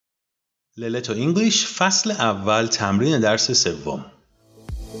للتو انگلیش فصل اول تمرین درس سوم.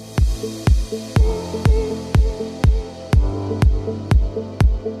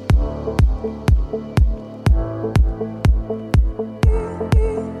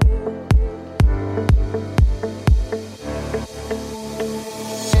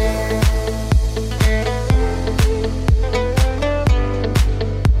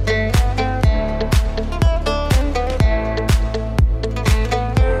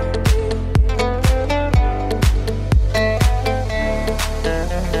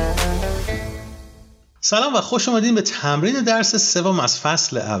 سلام و خوش اومدین به تمرین درس سوم از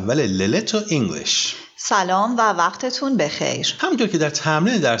فصل اول للتو انگلیش. سلام و وقتتون بخیر. همونطور که در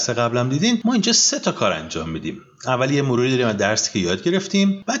تمرین درس قبلم دیدین ما اینجا 3 کار انجام میدیم. اول یه مروری داریم از درسی که یاد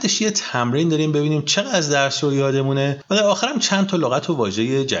گرفتیم، بعدش یه تمرین داریم ببینیم چقدر از درس رو یادمونه و در آخر هم چند تا لغت و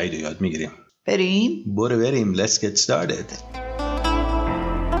واژه جدید یاد میگیریم. بریم. Let's get started.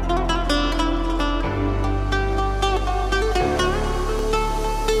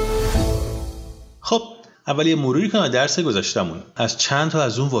 خب اول یه مروری کنیم از درس گذشتمون از چند تا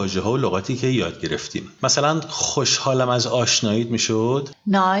از اون واژه‌ها و لغاتی که یاد گرفتیم. مثلا خوشحالم از آشناییت میشد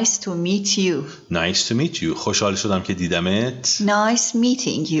Nice to meet you. Nice to meet you. خوشحال شدم که دیدمت. Nice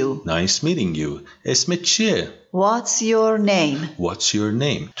meeting you. Nice meeting you. اسمت چیه؟ What's your name? What's your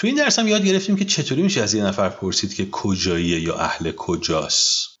name. تو این درس هم یاد گرفتیم که چطوری میشه از یه نفر پرسید که کجاییه یا اهل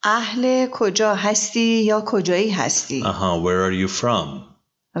کجاست. اهل کجا هستی یا کجایی هستی؟ Where are you from?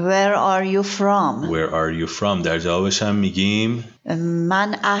 Where are you from? Where are you from. در جوابش هم میگیم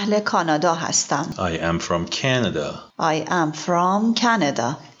من اهل کانادا هستم. I am from Canada. I am from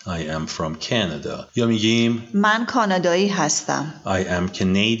Canada. I am from Canada. یا میگیم من کانادایی هستم. I am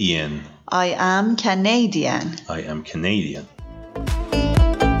Canadian. I am Canadian. I am Canadian.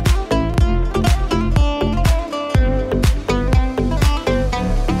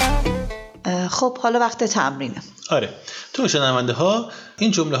 خب حالا وقت تمرینه. آره تو شنونده ها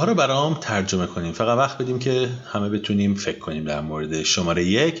این جمله ها رو برام ترجمه کنیم. فقط وقت بدیم که همه بتونیم فکر کنیم در مورد شماره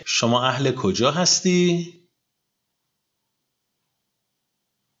 1. شما اهل کجا هستی؟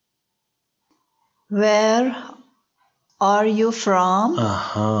 Where are you from?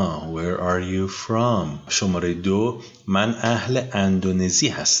 Where are you from. شماره 2 من اهل اندونزی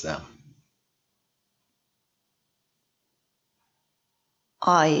هستم.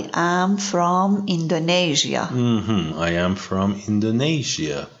 I am from Indonesia. I am from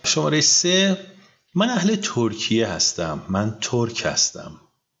Indonesia. شماره 3 من اهل ترکیه هستم. من ترک هستم.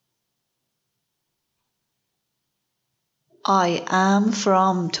 I am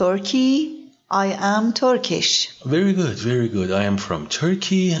from Turkey. I am Turkish. Very good. I am from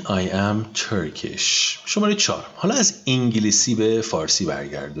Turkey. I am Turkish. شماره 4 حالا از انگلیسی به فارسی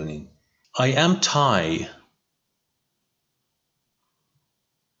برگردونین. I am Thai.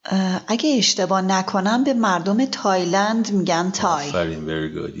 اگه اشتباه نکنم به مردم تایلند میگن تای. آفرین. Very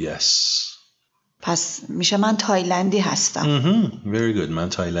good. Yes. پس میشه من تایلندی هستم. Very good. من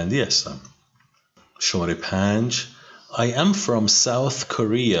تایلندی هستم. شماره 5 I am from South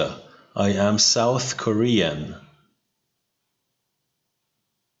Korea. I am South Korean.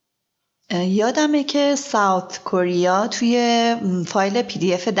 یادمه که ساوت کوریا توی فایل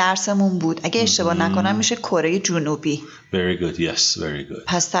PDF درسمون بود. اگه اشتباه نکنم میشه کره جنوبی. Very good. Yes. Very good.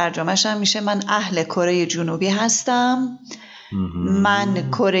 پس ترجمه‌ش هم میشه من اهل کره جنوبی هستم.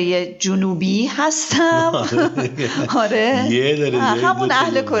 من کره جنوبی هستم. آره. همون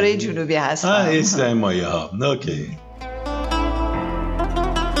اهل کره جنوبی هستم. اسم مایه ها. اوکی.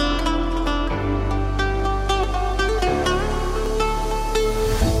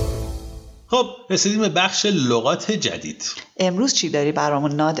 خب رسیدیم به بخش لغات جدید. امروز چی داری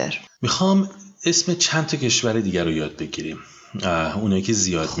برامون نادر؟ میخوام اسم چند تا کشور دیگر رو یاد بگیریم. اونایی که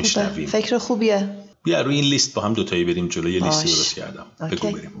زیاد میشنویم. فکر خوبیه. بیا روی این لیست با هم دوتایی بریم جلو. یه لیستی درست کردم.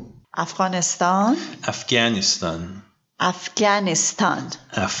 بگو بریم. افغانستان. افغانستان.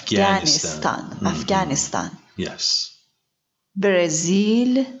 Yes.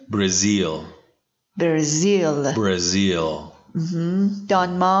 برزیل.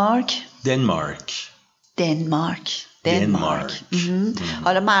 دانمارک.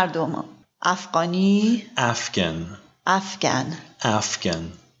 حالا مردم. افغانی. افغان.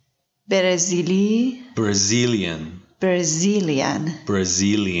 برزیلی. Brazilian.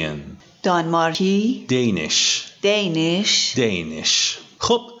 دانمارکی. Danish.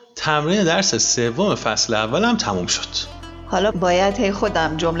 خب تمرین درس سوم فصل اولم تموم شد. حالا باید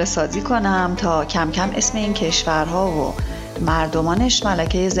خودم جمله سازی کنم تا کم کم اسم این کشورها و مردمانش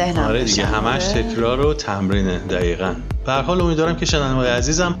ملکه ذهنم آره دیگه همش تکرار و تمرینه. دقیقاً. به هر حال امیدوارم که شنونده‌های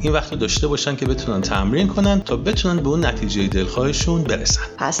عزیزم این وقت رو داشته باشن که بتونن تمرین کنن تا بتونن به اون نتیجه دلخواهشون برسن.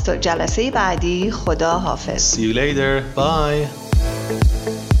 پس تا جلسه بعدی خدا حافظ. See you later.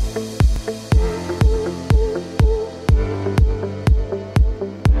 Bye.